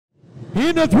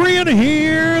into 3, and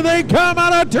here they come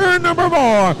out of turn number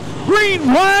 4. Green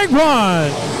flag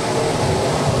one.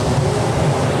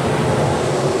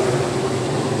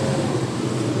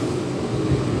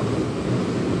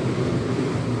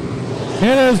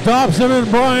 It is Dobson and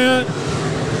Bryant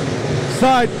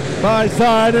side by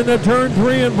side into turn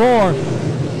 3 and 4.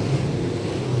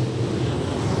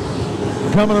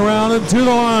 Coming around into the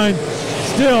line,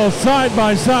 still side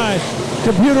by side.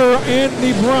 Computer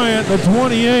Andy Bryant, the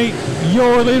 28,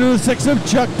 your leader, the 6 of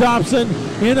Chuck Dobson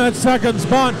in that second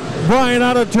spot. Bryant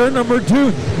out of turn number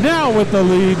 2, now with the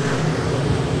lead.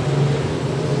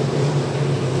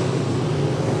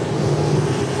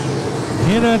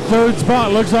 In that third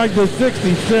spot, looks like the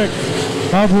 66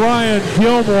 of Ryan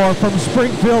Gilmore from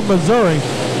Springfield, Missouri.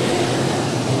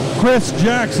 Chris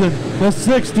Jackson, the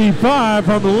 65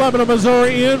 from Lebanon,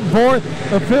 Missouri, in fourth.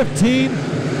 The 15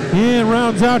 and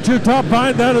rounds out your top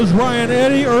 5. That is Ryan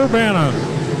Eddie Urbana.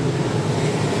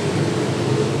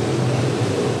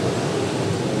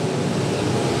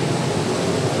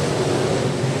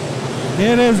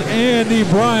 It is Andy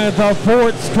Bryant, the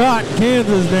Fort Scott,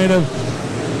 Kansas native,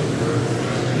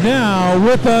 now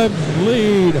with the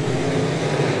lead.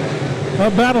 The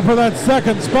battle for that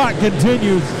second spot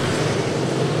continues.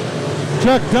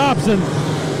 Chuck Dobson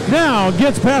now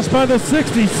gets passed by the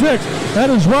 66. That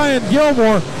is Ryan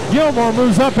Gilmore. Gilmore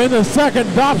moves up into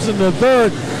second, Dobson to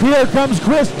third. Here comes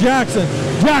Chris Jackson.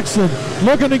 Jackson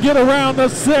looking to get around the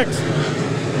 6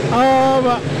 of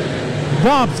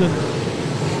Dobson.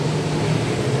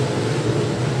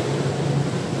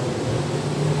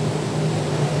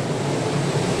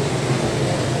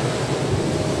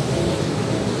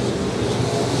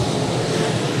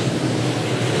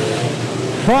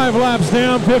 Five laps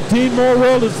down, 15 more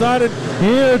will decide it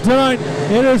here tonight.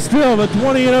 It is still the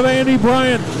 28 of Andy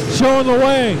Bryant showing the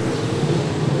way.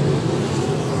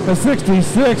 The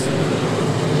 66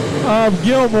 of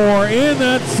Gilmore in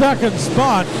that second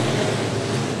spot.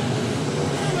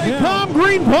 Tom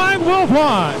Green flag will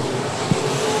fly.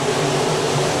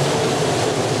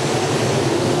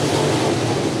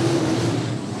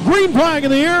 Green flag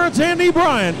in the air, it's Andy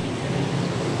Bryant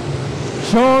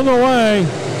showing the way.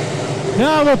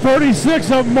 Now the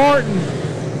 36 of Martin.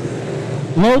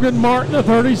 Logan Martin, the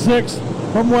 36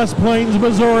 from West Plains,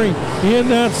 Missouri, in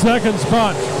that second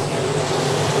spot.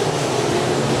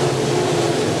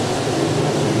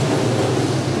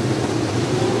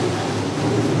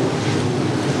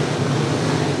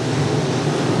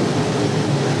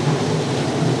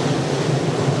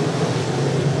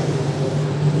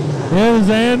 It is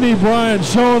Andy Bryant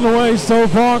showing the way so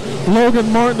far.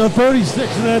 Logan Martin, the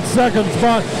 36 in that second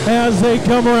spot as they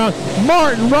come around.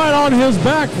 Martin right on his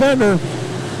back fender.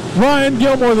 Ryan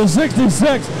Gilmore, the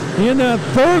 66, in that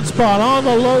third spot on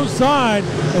the low side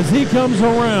as he comes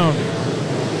around.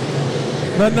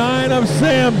 The 9 of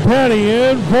Sam Petty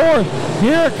in fourth.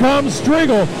 Here comes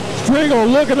Striegel.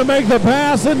 Striegel looking to make the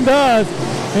pass and does.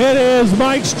 It is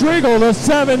Mike Striegel, the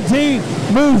 17,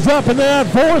 moves up into that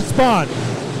fourth spot.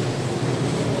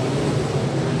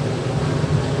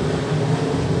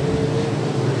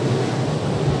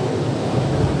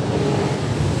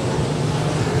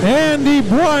 Andy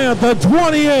Bryant, the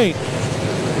 28,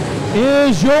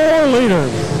 is your leader.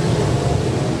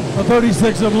 The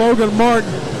 36 of Logan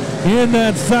Martin in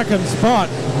that second spot.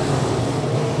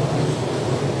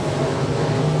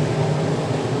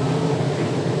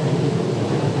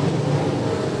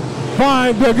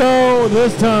 Five to go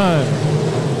this time.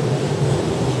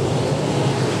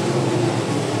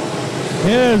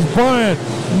 It is Bryant,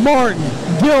 Martin,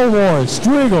 Gilmore,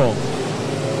 Striegel,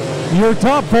 your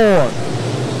top 4.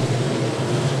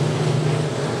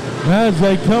 As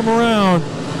they come around,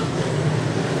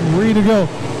 3 to go.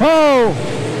 Oh,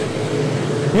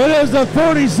 it is the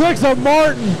 36 of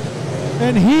Martin,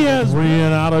 and he has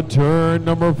ran out of turn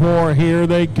number 4. Here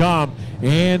they come.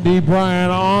 Andy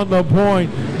Bryant on the point.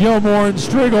 Gilmore and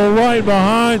Striegel right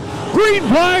behind. Green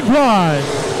flag flies.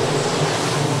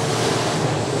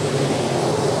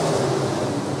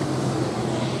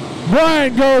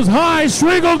 Bryant goes high,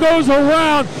 Striegel goes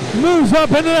around, moves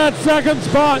up into that second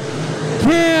spot.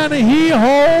 Can he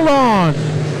hold on?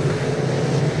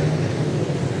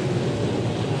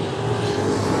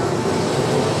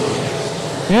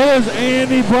 It is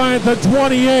Andy Bryant, the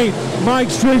 28, Mike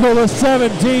Striegel, the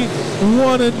 17,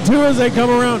 1 and 2 as they come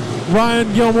around.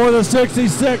 Ryan Gilmore, the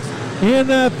 66, in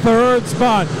that third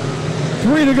spot.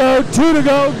 3 to go, 2 to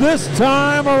go this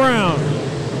time around.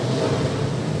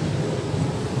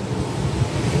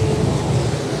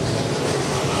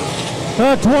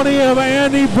 The 20 of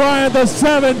Andy Bryant, the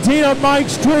 17 of Mike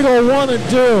Striegel, 1 and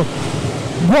 2.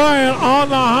 Bryant on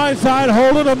the high side,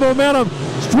 holding the momentum.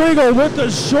 Striegel with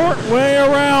the short way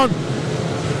around.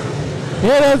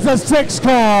 It is a 6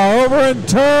 car over in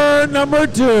turn number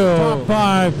 2. Top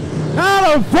 5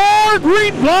 out of 4,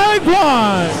 green flag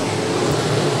fly.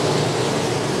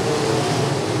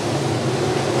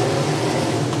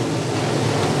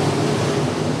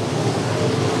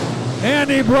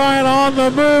 Andy Bryant on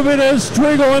the move. It is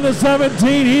Striegel in the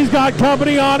 17. He's got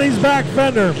company on his back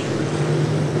fender.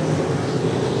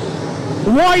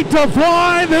 White to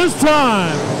fly this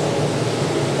time.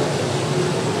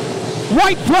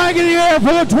 White flag in the air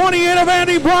for the 28 of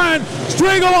Andy Bryant.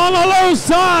 Striegel on the low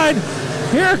side.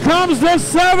 Here comes the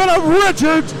 7 of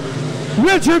Richards.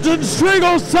 Richards and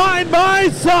Striegel side by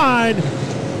side.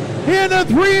 In the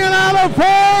 3 and out of 4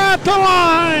 at the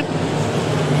line.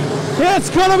 It's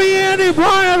going to be Andy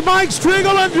Bryant, Mike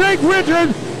Striegel, and Jake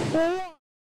Richards